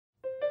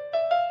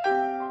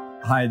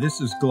Hi,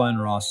 this is Glenn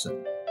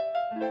Rawson.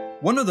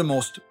 One of the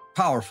most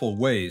powerful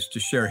ways to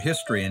share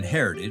history and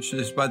heritage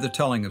is by the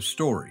telling of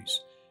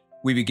stories.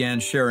 We began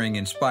sharing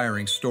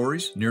inspiring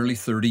stories nearly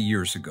 30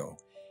 years ago.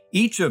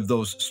 Each of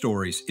those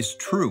stories is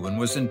true and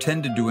was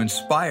intended to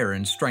inspire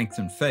and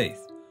strengthen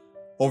faith.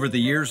 Over the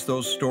years,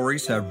 those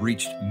stories have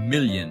reached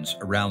millions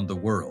around the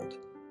world.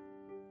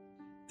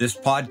 This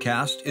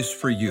podcast is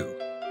for you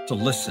to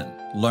listen,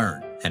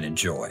 learn, and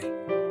enjoy.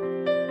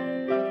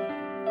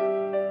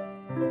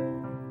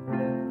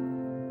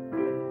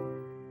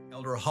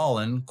 Elder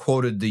Holland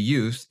quoted the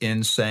youth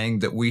in saying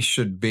that we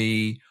should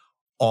be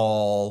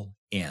all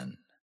in.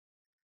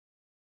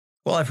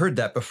 Well, I've heard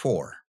that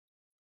before.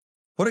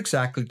 What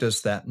exactly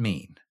does that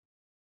mean?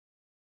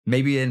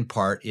 Maybe in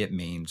part it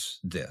means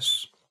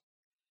this.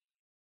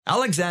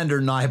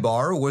 Alexander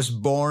Niebuhr was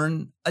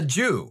born a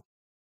Jew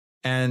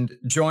and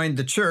joined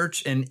the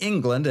church in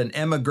England and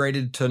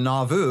emigrated to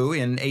Nauvoo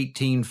in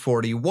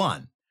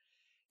 1841.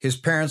 His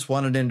parents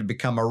wanted him to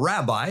become a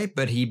rabbi,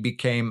 but he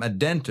became a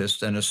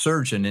dentist and a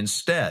surgeon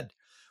instead.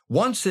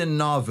 Once in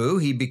Nauvoo,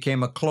 he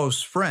became a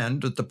close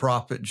friend of the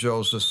prophet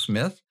Joseph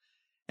Smith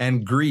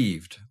and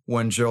grieved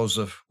when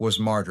Joseph was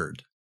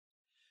martyred.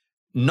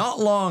 Not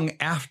long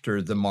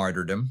after the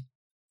martyrdom,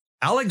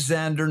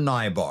 Alexander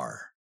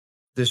Niebuhr,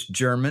 this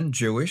German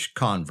Jewish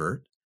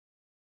convert,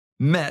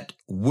 met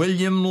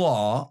William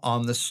Law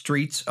on the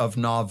streets of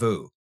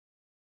Nauvoo.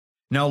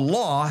 Now,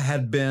 Law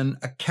had been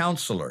a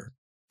counselor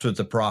to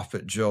the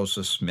prophet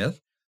Joseph Smith,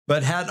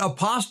 but had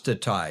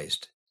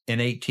apostatized in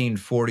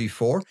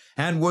 1844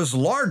 and was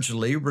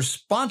largely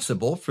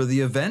responsible for the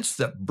events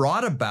that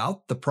brought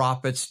about the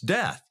prophet's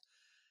death.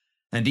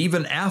 And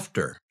even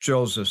after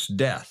Joseph's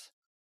death,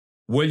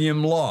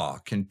 William Law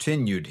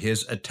continued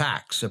his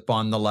attacks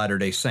upon the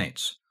Latter-day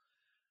Saints.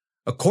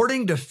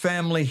 According to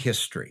family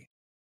history,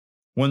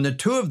 when the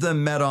two of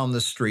them met on the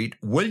street,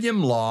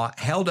 William Law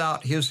held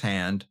out his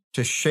hand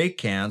to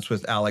shake hands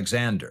with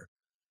Alexander.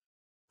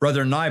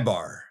 Brother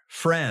Niebuhr,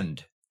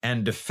 friend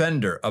and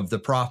defender of the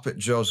prophet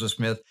Joseph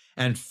Smith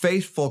and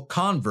faithful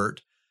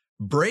convert,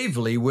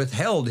 bravely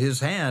withheld his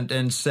hand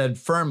and said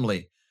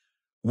firmly,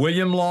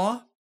 "William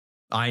Law,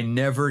 I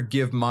never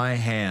give my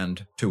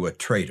hand to a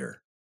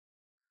traitor."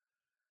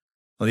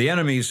 Well, the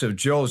enemies of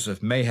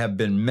Joseph may have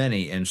been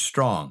many and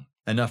strong,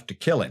 enough to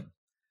kill him,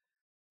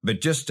 but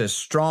just as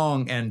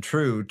strong and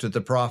true to the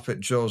prophet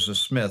Joseph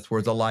Smith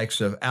were the likes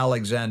of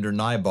Alexander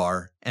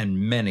Niebuhr and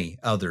many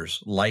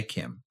others like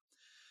him.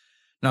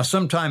 Now,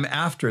 sometime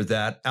after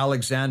that,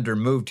 Alexander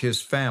moved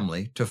his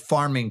family to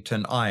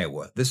Farmington,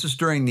 Iowa. This is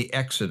during the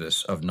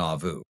exodus of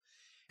Nauvoo.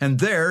 And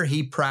there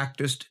he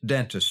practiced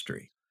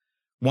dentistry.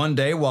 One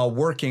day, while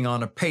working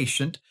on a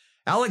patient,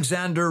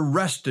 Alexander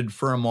rested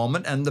for a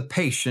moment, and the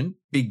patient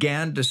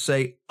began to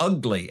say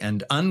ugly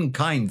and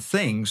unkind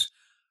things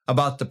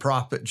about the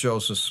prophet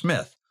Joseph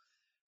Smith.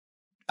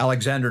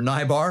 Alexander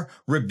Niebuhr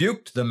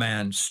rebuked the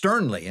man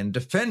sternly and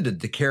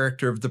defended the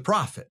character of the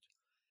prophet.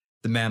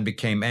 The man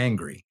became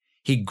angry.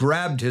 He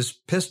grabbed his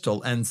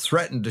pistol and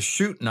threatened to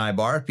shoot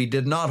Niebuhr if he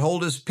did not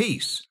hold his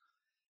peace.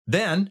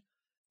 Then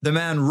the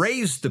man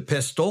raised the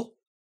pistol,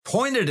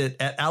 pointed it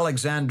at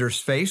Alexander's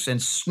face,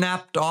 and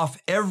snapped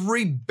off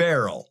every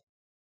barrel.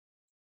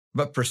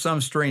 But for some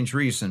strange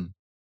reason,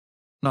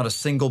 not a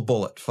single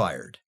bullet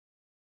fired.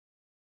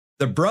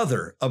 The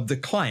brother of the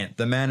client,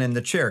 the man in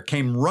the chair,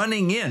 came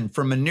running in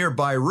from a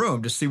nearby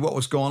room to see what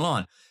was going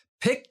on,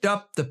 picked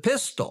up the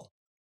pistol,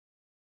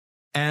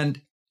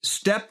 and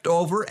stepped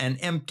over and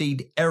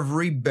emptied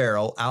every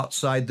barrel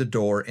outside the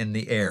door in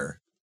the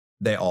air.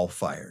 They all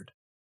fired.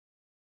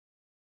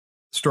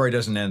 The story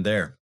doesn't end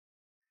there.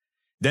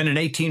 Then in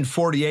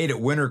 1848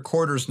 at Winter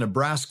Quarters,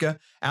 Nebraska,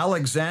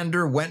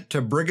 Alexander went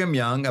to Brigham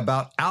Young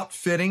about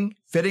fitting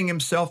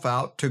himself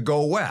out to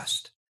go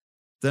west.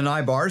 The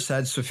Niebuhrs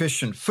had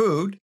sufficient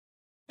food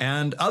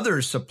and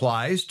other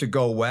supplies to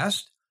go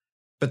west,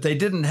 but they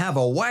didn't have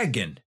a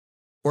wagon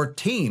or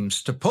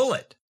teams to pull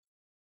it.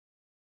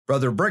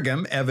 Brother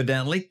Brigham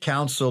evidently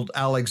counseled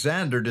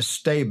Alexander to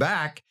stay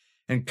back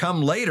and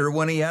come later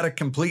when he had a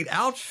complete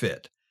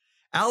outfit.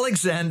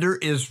 Alexander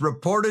is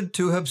reported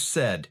to have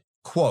said,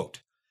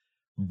 quote,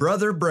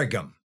 "Brother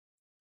Brigham,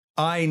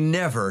 I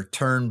never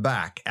turn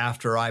back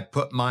after I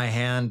put my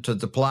hand to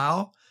the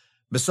plow.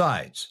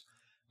 Besides,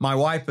 my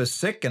wife is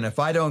sick, and if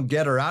I don't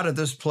get her out of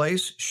this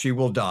place, she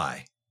will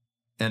die."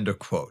 End of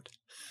quote.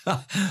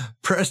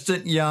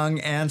 Preston Young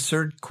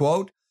answered,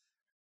 quote,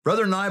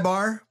 "Brother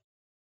Niebuhr,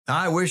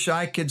 I wish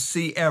I could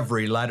see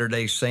every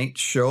Latter-day Saint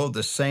show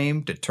the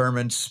same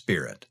determined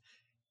spirit."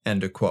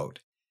 End of quote.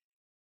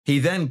 He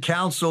then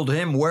counseled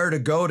him where to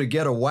go to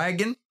get a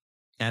wagon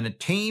and a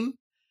team,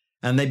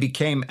 and they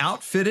became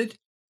outfitted,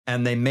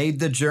 and they made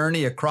the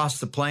journey across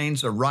the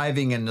plains,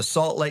 arriving in the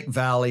Salt Lake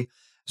Valley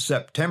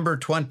September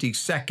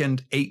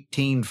 22nd,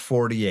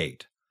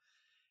 1848.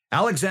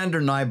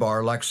 Alexander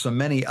Niebuhr, like so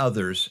many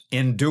others,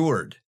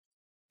 endured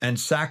and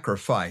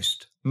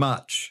sacrificed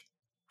much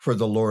for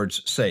the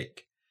Lord's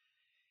sake.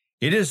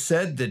 It is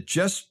said that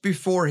just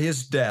before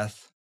his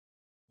death,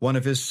 one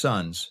of his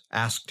sons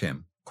asked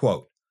him,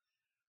 quote,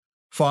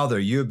 Father,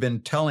 you have been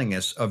telling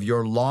us of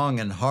your long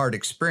and hard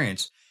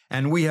experience,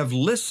 and we have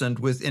listened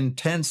with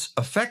intense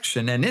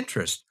affection and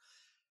interest.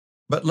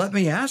 But let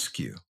me ask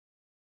you,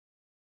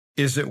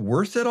 is it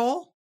worth it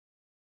all?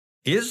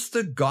 Is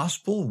the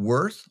gospel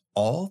worth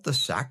all the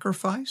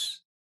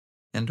sacrifice?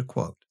 End of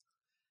quote.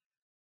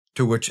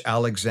 To which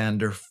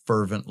Alexander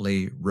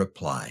fervently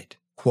replied,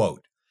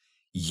 quote,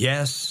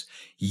 yes,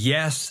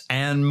 yes,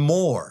 and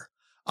more.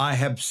 I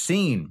have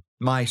seen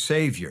my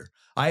Savior.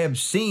 I have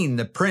seen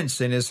the Prince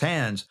in his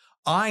hands.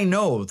 I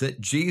know that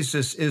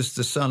Jesus is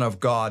the Son of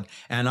God,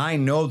 and I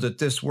know that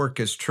this work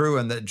is true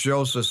and that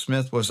Joseph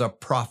Smith was a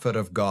prophet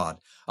of God.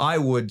 I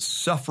would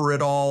suffer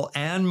it all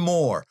and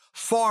more,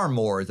 far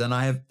more than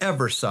I have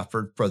ever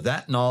suffered for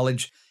that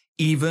knowledge,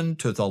 even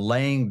to the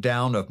laying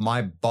down of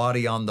my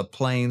body on the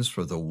plains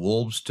for the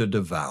wolves to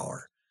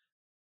devour.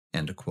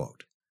 End of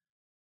quote.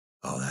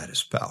 Oh, that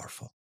is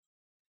powerful.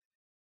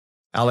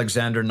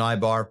 Alexander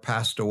Nybar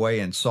passed away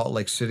in Salt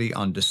Lake City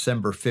on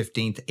December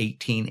 15th,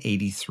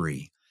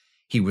 1883.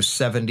 He was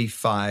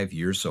 75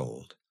 years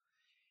old.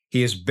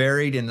 He is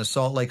buried in the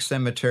Salt Lake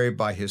Cemetery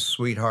by his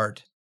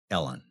sweetheart,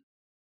 Ellen.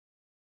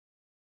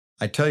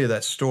 I tell you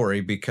that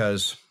story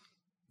because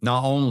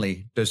not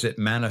only does it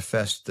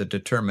manifest the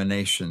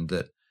determination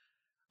that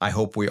I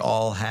hope we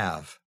all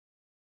have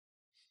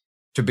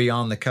to be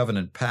on the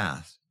covenant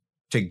path,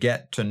 to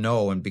get to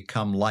know and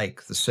become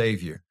like the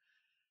Savior,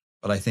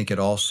 but I think it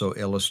also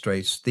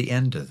illustrates the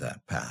end of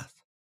that path.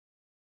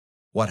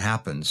 What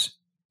happens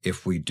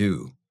if we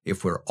do,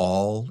 if we're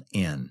all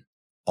in,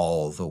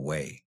 all the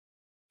way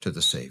to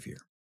the Savior?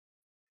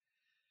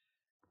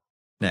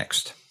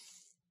 Next,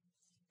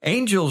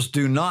 angels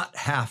do not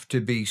have to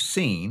be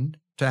seen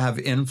to have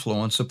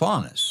influence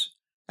upon us,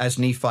 as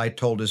Nephi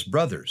told his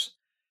brothers,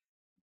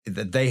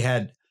 that they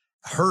had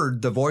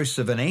heard the voice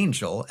of an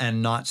angel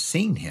and not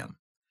seen him.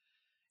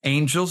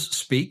 Angels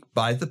speak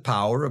by the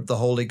power of the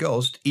Holy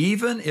Ghost,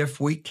 even if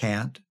we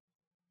can't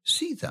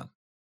see them.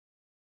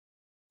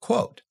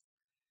 Quote,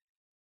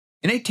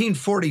 in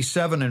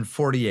 1847 and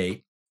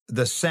 48,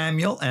 the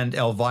Samuel and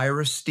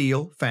Elvira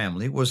Steele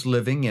family was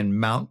living in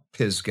Mount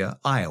Pisgah,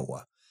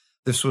 Iowa.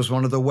 This was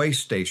one of the way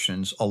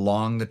stations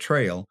along the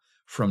trail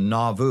from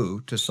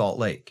Nauvoo to Salt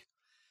Lake.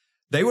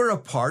 They were a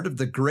part of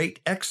the great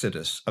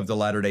exodus of the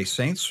Latter-day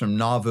Saints from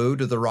Nauvoo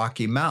to the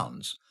Rocky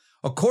Mountains.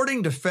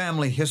 According to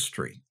family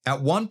history,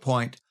 at one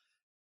point,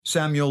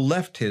 Samuel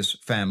left his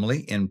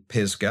family in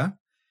Pisgah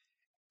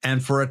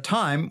and for a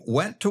time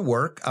went to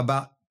work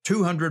about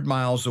 200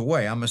 miles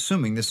away. I'm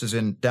assuming this is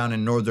down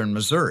in northern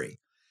Missouri.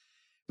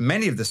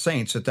 Many of the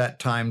saints at that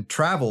time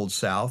traveled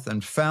south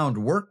and found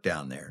work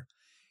down there.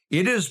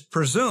 It is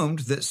presumed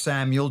that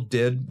Samuel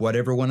did what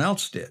everyone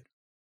else did.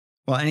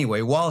 Well,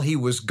 anyway, while he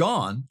was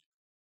gone,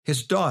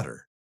 his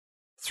daughter,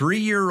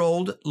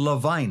 3-year-old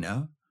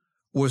Lavina,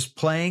 was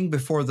playing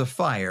before the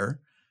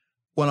fire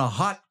when a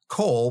hot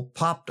coal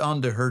popped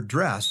onto her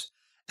dress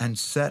and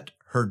set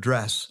her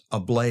dress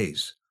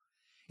ablaze.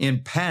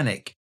 In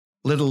panic,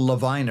 little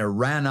Lavina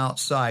ran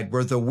outside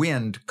where the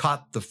wind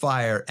caught the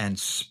fire and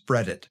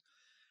spread it.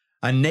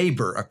 A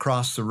neighbor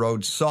across the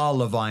road saw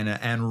Lavina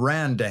and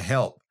ran to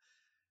help.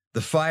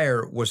 The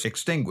fire was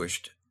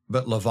extinguished,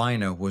 but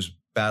Lavina was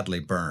badly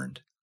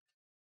burned.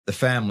 The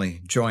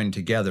family joined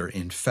together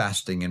in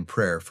fasting and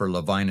prayer for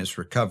Lavina's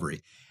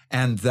recovery,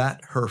 and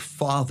that her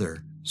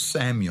father,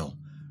 Samuel,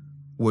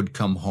 would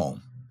come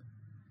home.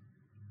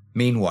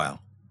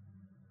 Meanwhile,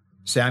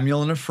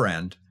 Samuel and a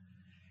friend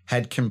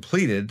had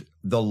completed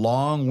the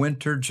long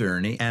winter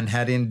journey and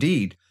had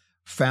indeed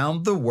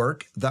found the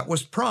work that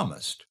was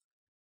promised.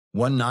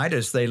 One night,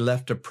 as they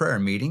left a prayer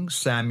meeting,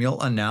 Samuel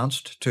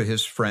announced to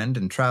his friend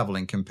and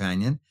traveling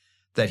companion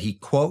that he,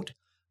 quote,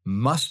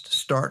 must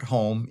start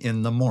home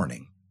in the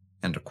morning,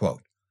 end of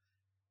quote.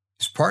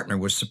 His partner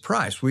was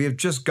surprised. We have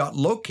just got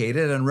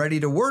located and ready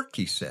to work,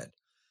 he said.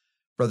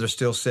 Brother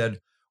Steele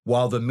said,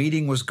 while the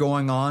meeting was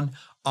going on,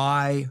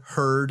 I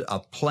heard a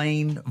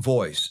plain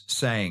voice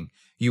saying,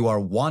 you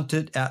are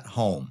wanted at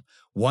home.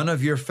 One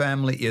of your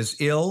family is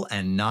ill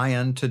and nigh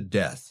unto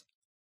death,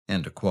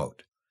 end of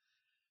quote.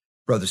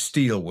 Brother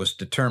Steele was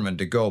determined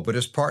to go, but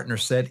his partner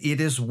said,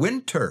 it is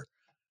winter.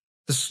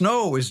 The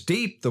snow is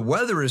deep. The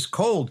weather is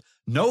cold.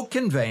 No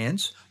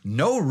conveyance.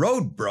 No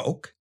road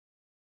broke.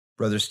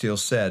 Brother Steele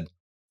said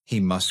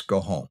he must go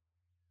home.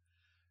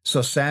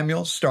 So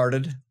Samuel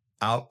started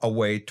out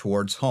away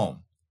towards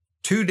home,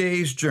 2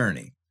 days'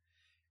 journey,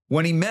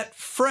 when he met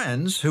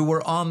friends who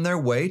were on their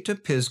way to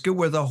Pisgah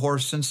with a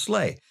horse and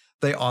sleigh.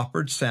 They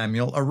offered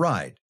Samuel a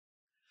ride.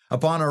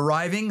 Upon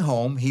arriving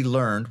home, he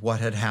learned what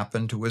had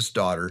happened to his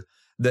daughter,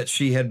 that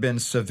she had been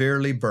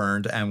severely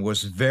burned and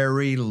was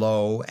very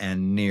low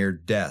and near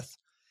death.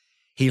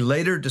 He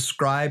later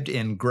described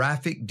in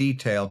graphic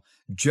detail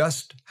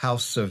just how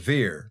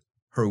severe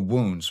her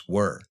wounds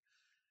were.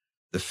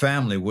 The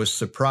family was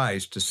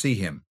surprised to see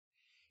him.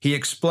 He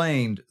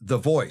explained the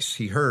voice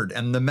he heard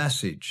and the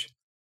message.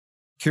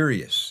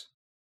 Curious,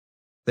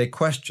 they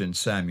questioned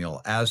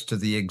Samuel as to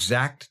the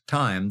exact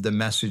time the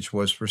message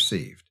was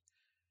received.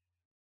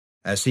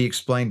 As he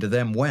explained to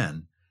them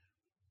when,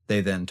 they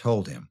then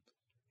told him.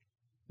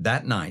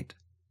 That night,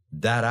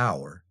 that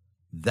hour,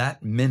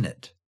 that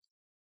minute,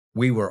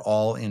 we were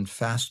all in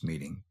fast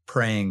meeting,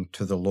 praying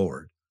to the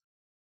Lord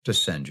to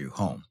send you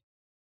home.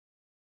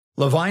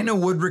 Lavina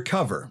would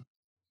recover,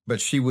 but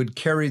she would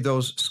carry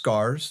those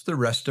scars the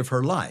rest of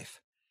her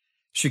life.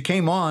 She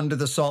came on to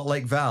the Salt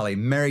Lake Valley,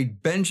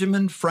 married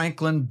Benjamin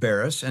Franklin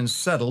Barris, and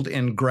settled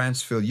in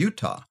Grantsville,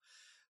 Utah.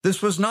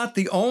 This was not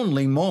the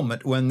only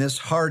moment when this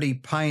hardy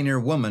pioneer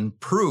woman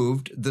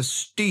proved the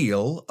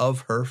steel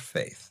of her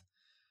faith.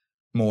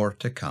 More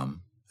to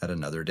come at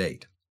another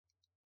date.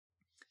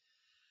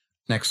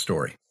 Next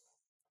story.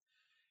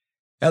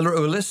 Elder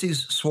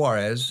Ulysses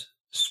Suarez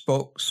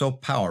spoke so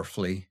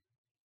powerfully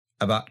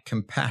about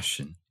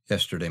compassion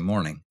yesterday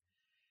morning,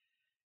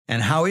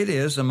 and how it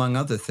is, among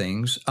other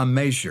things, a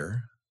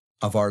measure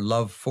of our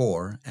love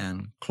for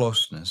and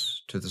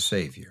closeness to the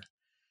Savior.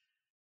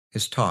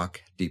 His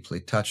talk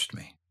deeply touched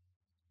me.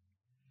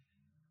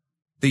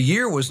 The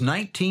year was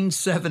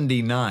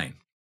 1979.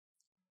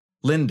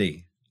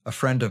 Lindy, a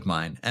friend of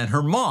mine, and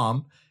her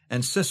mom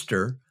and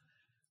sister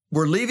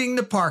were leaving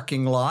the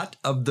parking lot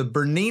of the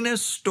Bernina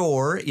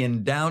store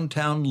in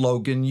downtown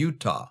Logan,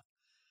 Utah.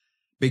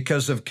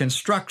 Because of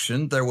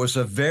construction, there was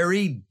a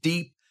very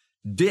deep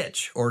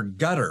ditch or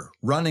gutter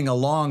running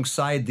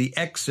alongside the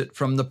exit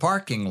from the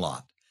parking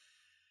lot.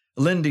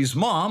 Lindy's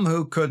mom,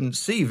 who couldn't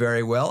see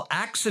very well,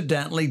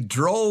 accidentally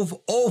drove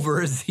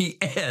over the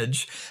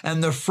edge,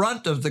 and the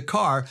front of the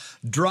car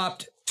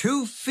dropped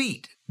 2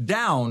 feet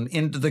down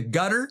into the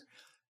gutter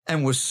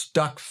and was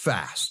stuck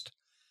fast.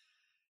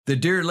 The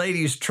dear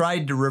ladies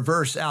tried to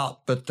reverse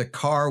out, but the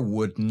car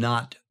would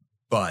not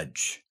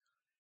budge.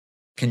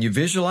 Can you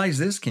visualize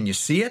this? Can you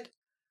see it?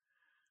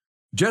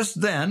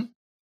 Just then,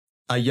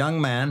 a young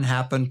man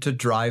happened to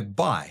drive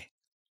by.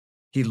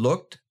 He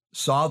looked,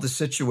 saw the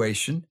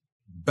situation,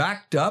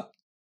 backed up,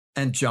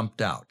 and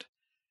jumped out.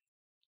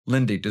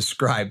 Lindy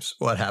describes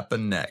what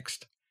happened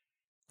next.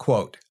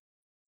 Quote,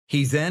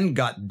 "He then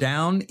got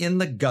down in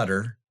the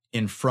gutter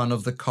in front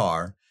of the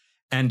car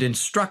and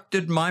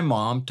instructed my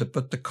mom to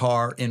put the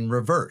car in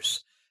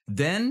reverse.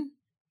 Then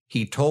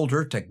he told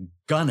her to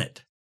gun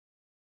it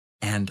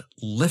and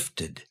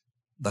lifted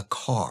the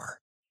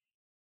car.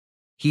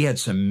 He had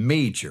some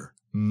major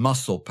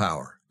muscle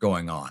power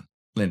going on,"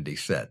 Lindy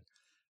said.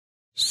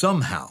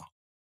 "Somehow,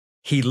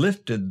 he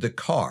lifted the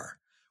car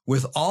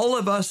with all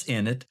of us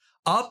in it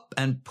up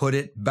and put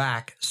it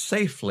back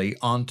safely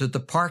onto the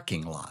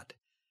parking lot."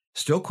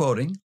 Still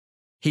quoting,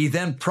 "He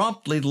then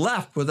promptly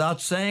left without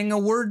saying a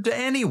word to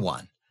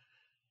anyone.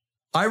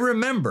 I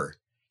remember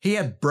he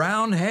had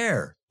brown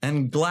hair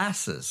and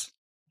glasses."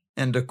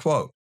 End of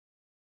quote.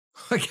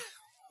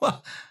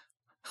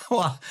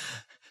 Well,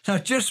 now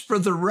just for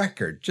the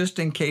record, just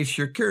in case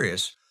you're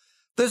curious,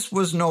 this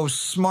was no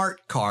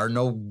smart car,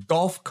 no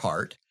golf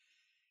cart.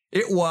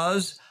 It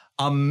was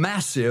a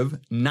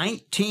massive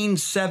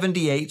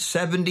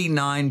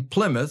 1978-79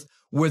 Plymouth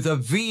with a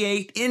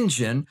V8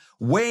 engine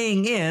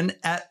weighing in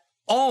at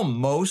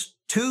almost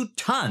 2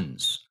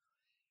 tons.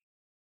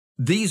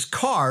 These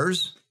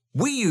cars,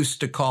 we used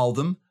to call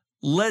them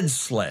lead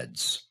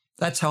sleds.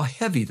 That's how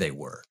heavy they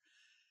were.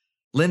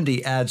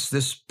 Lindy adds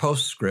this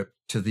postscript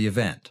to the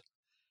event.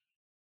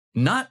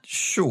 "Not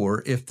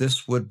sure if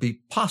this would be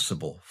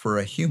possible for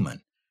a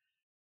human,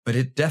 but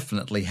it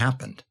definitely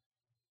happened.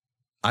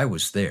 I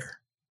was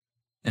there."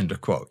 End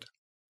of quote.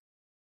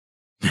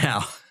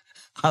 Now,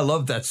 I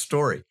love that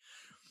story.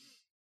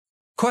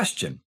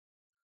 Question: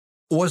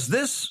 was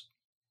this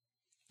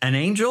an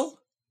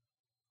angel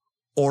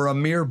or a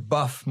mere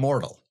buff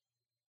mortal?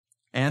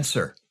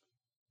 Answer: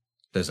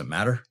 does it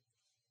matter?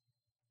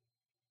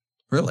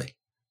 Really?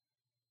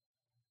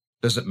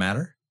 Does it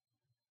matter?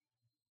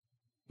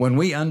 When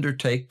we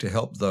undertake to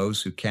help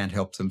those who can't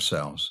help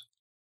themselves,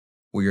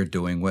 we are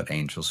doing what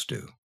angels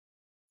do.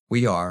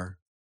 We are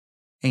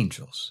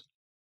angels.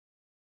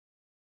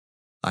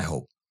 I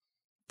hope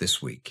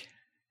this week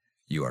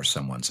you are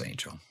someone's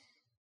angel.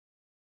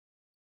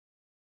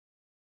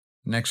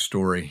 Next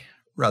story,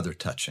 rather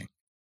touching.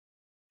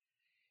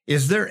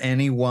 Is there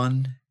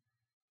anyone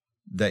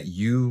that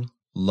you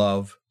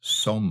love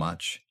so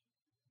much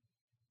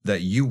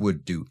that you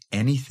would do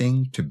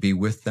anything to be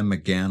with them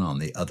again on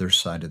the other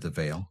side of the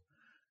veil?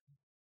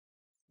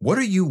 What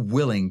are you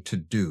willing to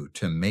do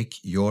to make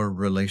your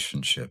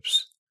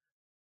relationships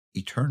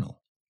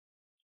eternal?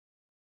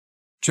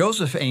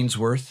 Joseph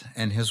Ainsworth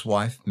and his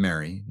wife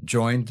Mary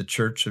joined the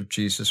Church of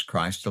Jesus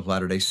Christ of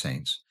Latter-day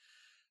Saints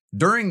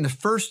during the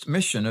first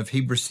mission of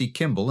Heber C.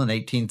 Kimball in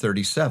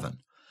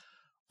 1837.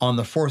 On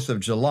the 4th of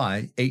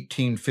July,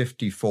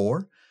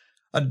 1854,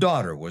 a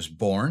daughter was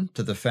born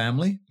to the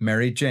family,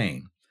 Mary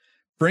Jane,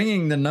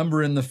 bringing the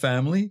number in the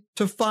family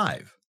to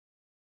 5.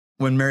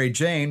 When Mary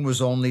Jane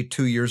was only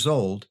 2 years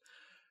old,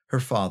 her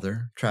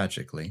father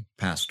tragically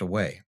passed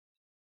away.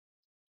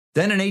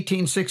 Then in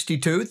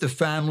 1862, the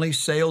family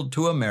sailed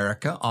to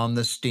America on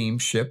the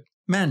steamship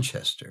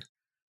Manchester.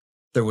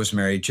 There was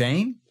Mary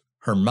Jane,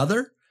 her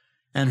mother,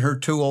 and her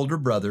 2 older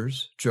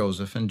brothers,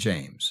 Joseph and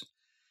James.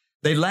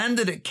 They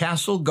landed at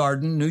Castle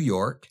Garden, New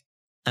York,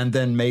 and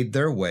then made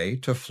their way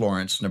to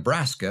Florence,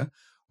 Nebraska,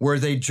 where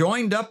they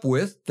joined up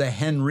with the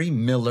Henry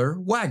Miller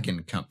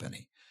Wagon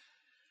Company.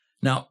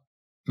 Now,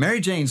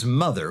 Mary Jane's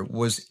mother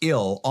was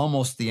ill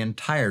almost the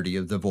entirety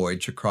of the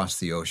voyage across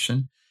the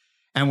ocean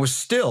and was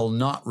still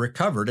not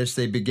recovered as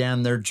they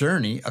began their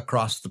journey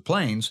across the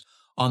plains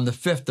on the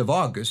 5th of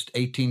August,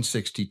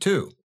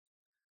 1862.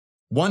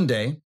 One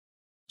day,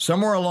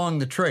 somewhere along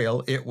the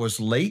trail, it was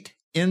late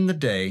in the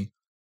day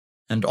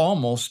and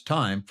almost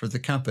time for the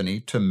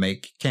company to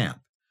make camp.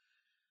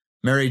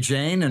 Mary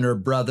Jane and her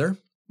brother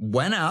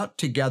went out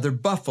to gather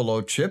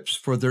buffalo chips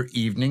for their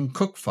evening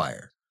cook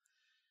fire.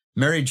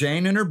 Mary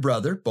Jane and her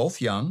brother,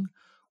 both young,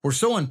 were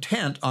so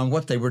intent on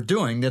what they were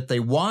doing that they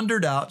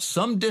wandered out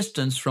some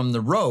distance from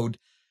the road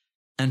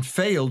and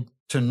failed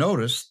to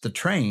notice the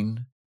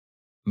train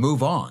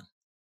move on.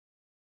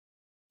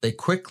 They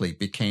quickly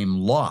became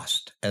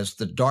lost as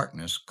the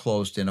darkness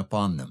closed in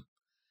upon them.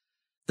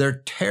 Their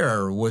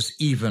terror was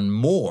even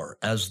more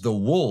as the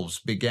wolves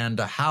began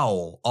to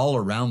howl all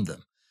around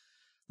them.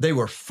 They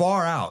were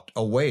far out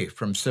away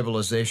from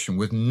civilization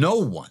with no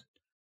one,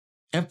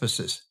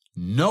 emphasis,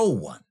 no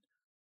one,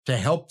 to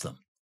help them.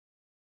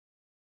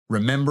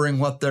 Remembering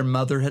what their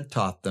mother had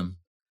taught them,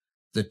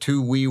 the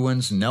two wee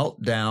ones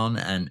knelt down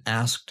and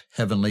asked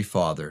Heavenly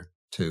Father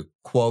to,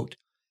 quote,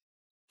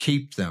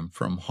 keep them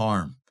from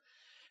harm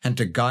and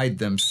to guide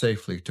them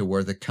safely to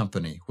where the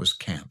company was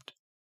camped,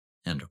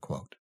 end of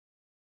quote.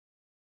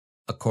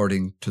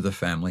 According to the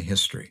family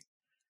history.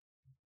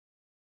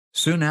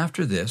 Soon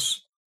after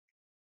this,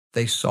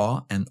 they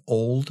saw an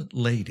old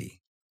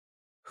lady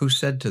who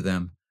said to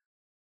them,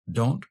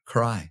 don't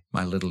cry,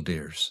 my little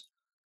dears.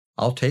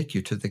 I'll take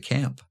you to the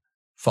camp.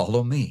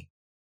 Follow me.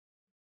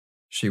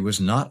 She was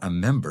not a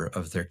member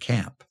of their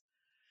camp,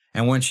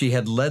 and when she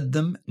had led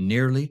them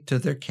nearly to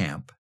their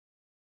camp,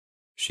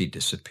 she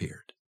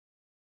disappeared.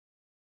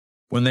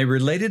 When they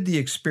related the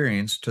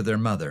experience to their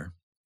mother,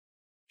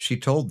 she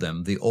told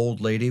them the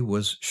old lady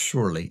was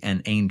surely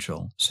an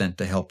angel sent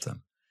to help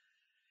them.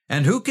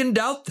 And who can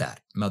doubt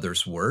that,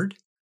 Mother's word?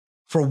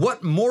 For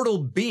what mortal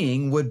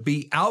being would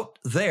be out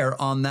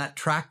there on that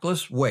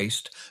trackless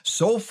waste,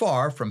 so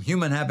far from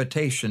human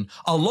habitation,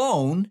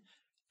 alone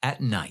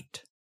at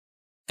night?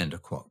 End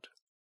of quote.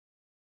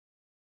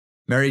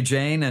 Mary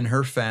Jane and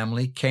her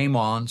family came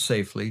on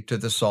safely to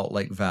the Salt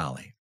Lake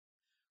Valley.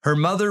 Her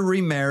mother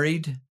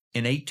remarried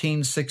in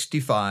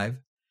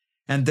 1865,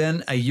 and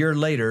then a year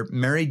later,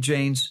 Mary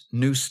Jane's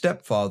new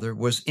stepfather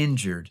was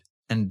injured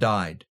and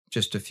died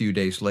just a few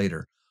days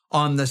later.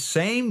 On the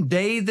same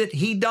day that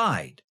he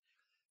died,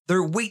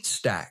 their wheat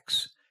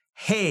stacks,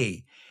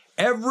 hay,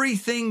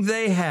 everything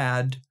they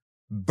had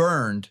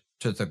burned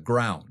to the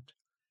ground.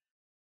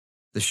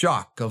 The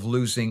shock of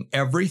losing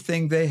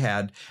everything they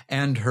had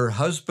and her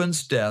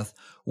husband's death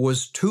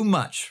was too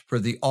much for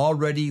the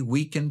already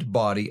weakened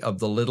body of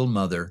the little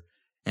mother,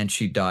 and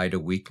she died a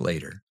week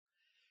later.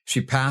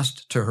 She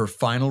passed to her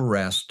final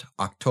rest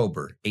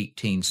October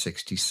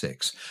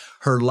 1866.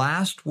 Her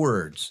last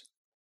words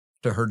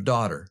to her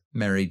daughter,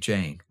 Mary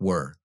Jane,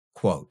 were,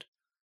 quote,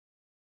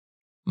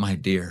 my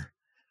dear,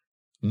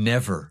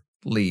 never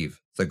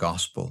leave the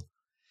gospel.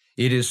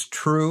 It is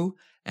true,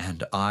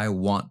 and I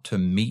want to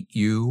meet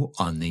you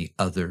on the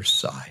other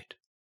side.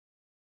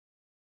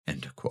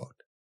 End of quote.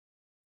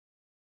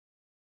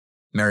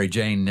 Mary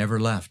Jane never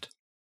left.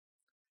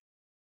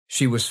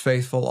 She was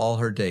faithful all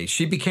her days.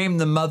 She became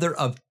the mother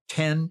of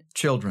 10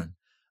 children,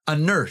 a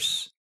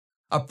nurse,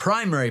 a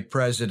primary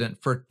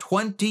president for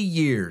 20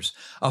 years,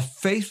 a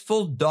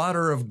faithful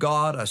daughter of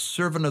God, a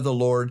servant of the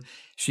Lord.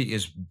 She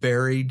is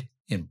buried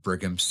in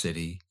Brigham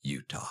City,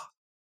 Utah.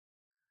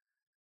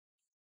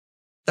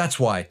 That's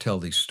why I tell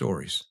these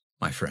stories,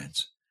 my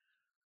friends.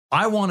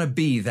 I want to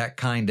be that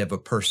kind of a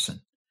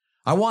person.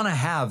 I want to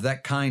have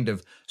that kind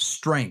of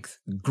strength,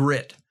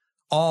 grit,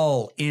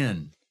 all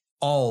in,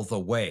 all the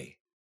way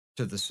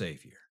to the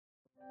Savior.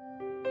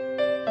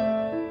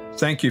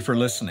 Thank you for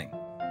listening.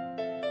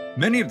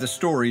 Many of the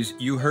stories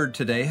you heard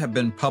today have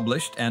been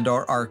published and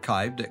are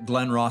archived at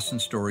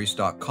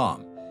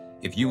glenrossenstories.com.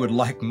 If you would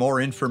like more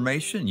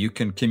information, you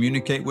can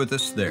communicate with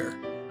us there.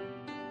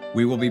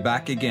 We will be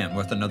back again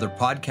with another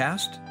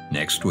podcast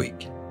next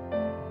week.